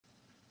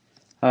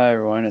Hi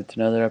everyone, it's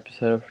another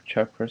episode of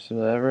Chuck vs.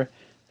 Whatever.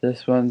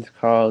 This one's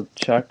called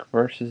Chuck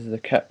versus the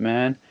Cat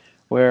Man,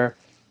 where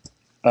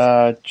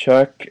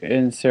Chuck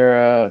and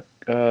Sarah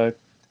are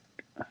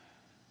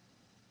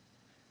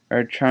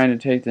trying to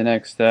take the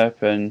next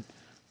step and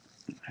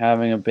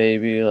having a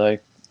baby,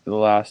 like the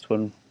last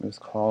one was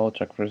called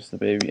Chuck versus the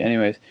Baby.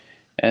 Anyways,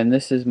 and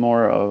this is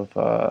more of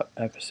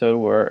episode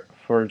where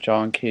for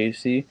John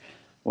Casey,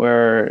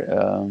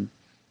 where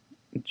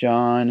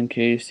John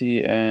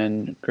Casey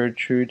and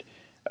Gertrude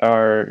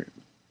are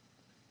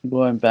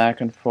going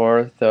back and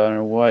forth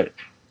on what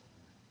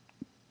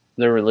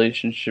their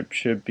relationship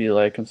should be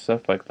like and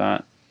stuff like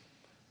that.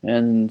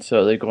 And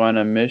so they go on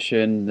a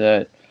mission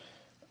that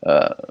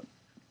uh,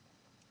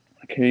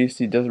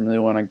 Casey doesn't really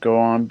want to go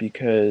on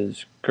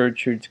because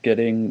Gertrude's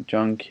getting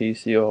John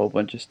Casey a whole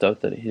bunch of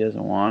stuff that he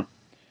doesn't want.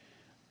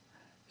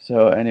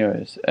 So,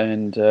 anyways,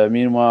 and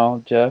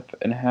meanwhile, Jeff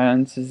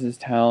enhances his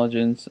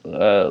intelligence,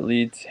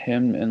 leads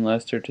him and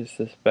Lester to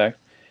suspect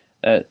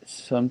that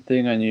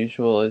something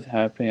unusual is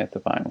happening at the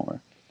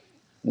Vimore,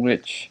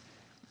 which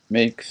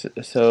makes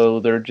so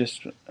they're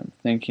just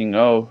thinking,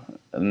 oh,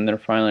 and they're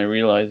finally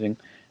realizing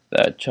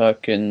that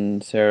Chuck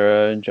and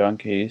Sarah and John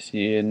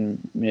Casey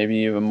and maybe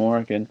even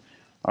Morgan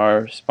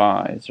are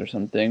spies or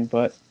something,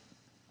 but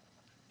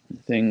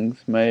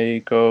things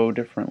may go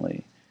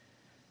differently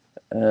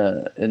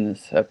in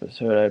this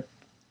episode.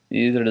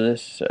 Either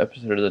this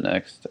episode or the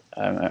next.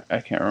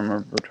 I can't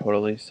remember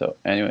totally. So,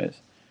 anyways,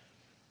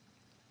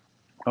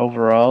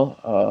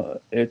 overall,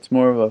 it's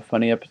more of a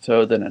funny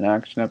episode than an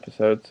action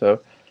episode.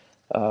 So,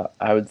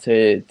 I would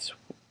say it's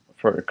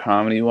for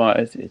comedy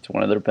wise, it's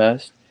one of their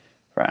best.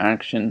 For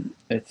action,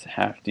 it's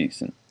half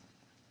decent.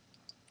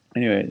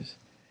 Anyways,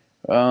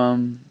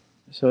 um,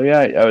 so yeah,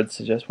 I would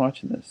suggest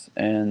watching this.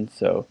 And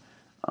so,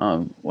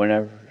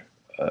 whenever,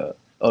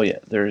 oh yeah,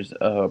 there's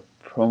a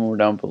promo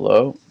down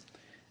below.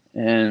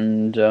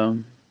 And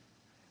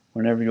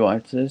whenever you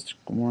watch this,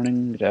 good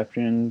morning, good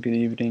afternoon, good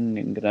evening,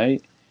 and good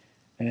night,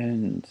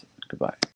 and goodbye.